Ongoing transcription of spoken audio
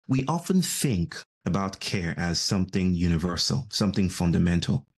We often think about care as something universal, something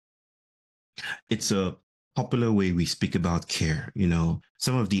fundamental. It's a popular way we speak about care.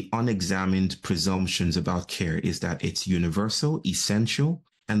 Some of the unexamined presumptions about care is that it's universal, essential,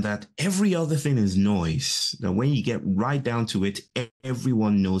 and that every other thing is noise. That when you get right down to it,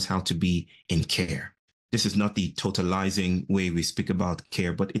 everyone knows how to be in care. This is not the totalizing way we speak about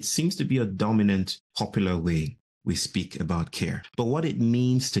care, but it seems to be a dominant, popular way we speak about care. But what it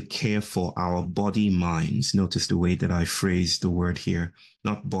means to care for our body minds, notice the way that I phrase the word here,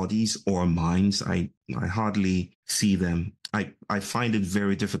 not bodies or minds. I hardly see them. I find it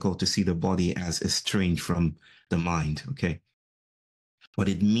very difficult to see the body as estranged from the mind, okay? What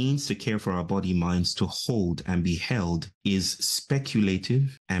it means to care for our body minds, to hold and be held, is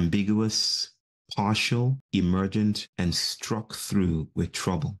speculative, ambiguous, partial, emergent, and struck through with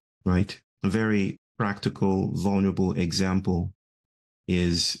trouble, right? A very practical, vulnerable example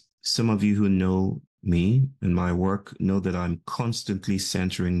is some of you who know me and my work know that I'm constantly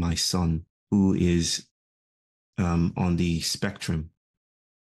centering my son, who is on the spectrum,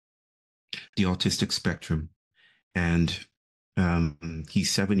 the autistic spectrum. And he's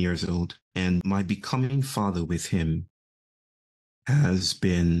 7 years old. And my becoming father with him has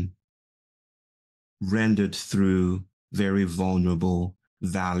been rendered through very vulnerable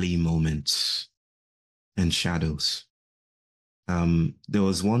valley moments and shadows. There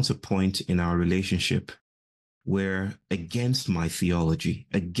was once a point in our relationship where, against my theology,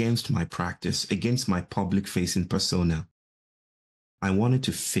 against my practice, against my public-facing persona, I wanted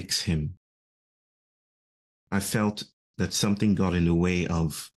to fix him. I felt that something got in the way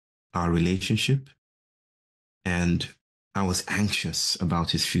of our relationship, and I was anxious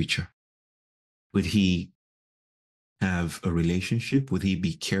about his future. Would he have a relationship? Would he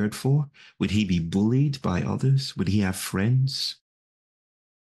be cared for? Would he be bullied by others? Would he have friends?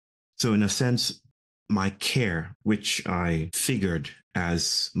 So in a sense, my care, which I figured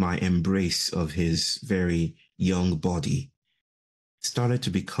as my embrace of his very young body, started to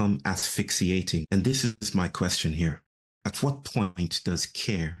become asphyxiating. And this is my question here. At what point does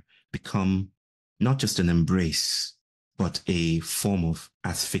care become not just an embrace, but a form of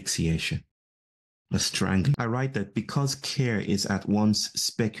asphyxiation, a strangling? I write that because care is at once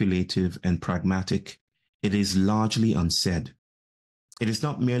speculative and pragmatic, it is largely unsaid. It is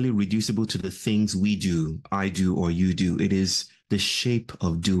not merely reducible to the things we do, I do, or you do. It is the shape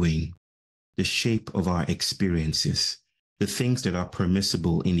of doing, the shape of our experiences, the things that are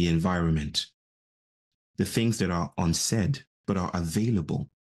permissible in the environment, the things that are unsaid but are available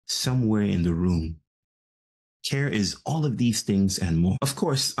somewhere in the room. Care is all of these things and more. Of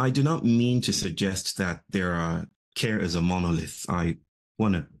course, I do not mean to suggest that care is a monolith. I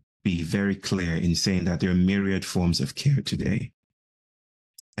want to be very clear in saying that there are myriad forms of care today.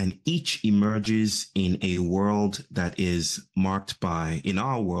 And each emerges in a world that is marked by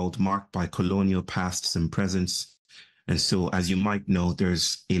colonial pasts and presents. And so, as you might know,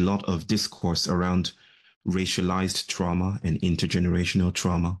 there's a lot of discourse around racialized trauma and intergenerational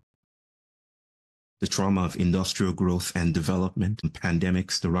trauma, the trauma of industrial growth and development,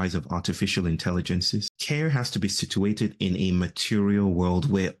 pandemics, the rise of artificial intelligences. Care has to be situated in a material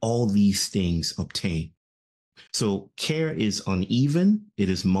world where all these things obtain. So care is uneven, it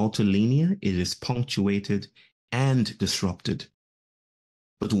is multilinear, it is punctuated and disrupted.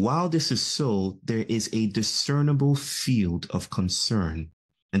 But while this is so, there is a discernible field of concern.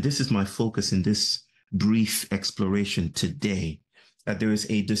 And this is my focus in this brief exploration today, that there is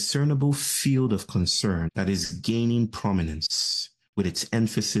a discernible field of concern that is gaining prominence with its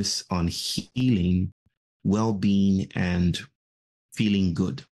emphasis on healing, well-being, and feeling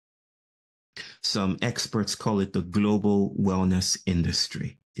good. Some experts call it the global wellness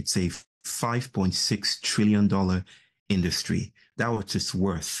industry. It's a $5.6 trillion industry. That was its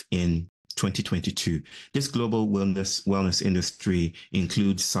worth in 2022. This global wellness industry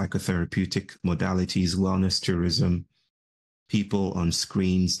includes psychotherapeutic modalities, wellness tourism, people on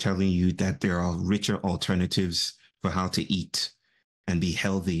screens telling you that there are richer alternatives for how to eat and be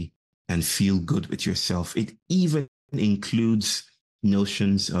healthy and feel good with yourself. It even includes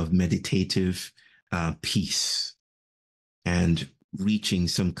notions of meditative peace and reaching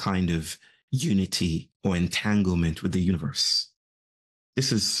some kind of unity or entanglement with the universe.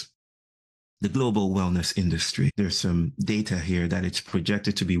 This is the global wellness industry. There's some data here that it's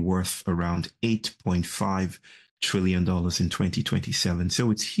projected to be worth around $8.5 trillion in 2027. So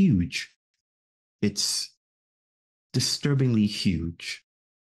it's huge. It's disturbingly huge.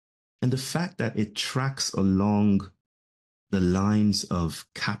 And the fact that it tracks along the lines of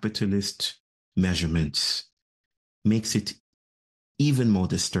capitalist measurements makes it even more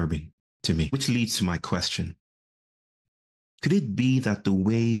disturbing to me, which leads to my question. Could it be that the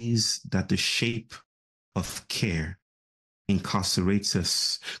ways that the shape of care incarcerates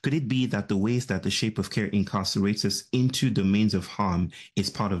us, could it be that the ways that the shape of care incarcerates us into domains of harm is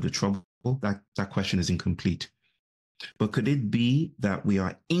part of the trouble? That question is incomplete. But could it be that we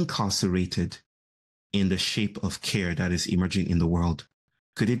are incarcerated in the shape of care that is emerging in the world?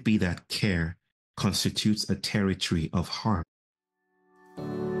 Could it be that care constitutes a territory of harm?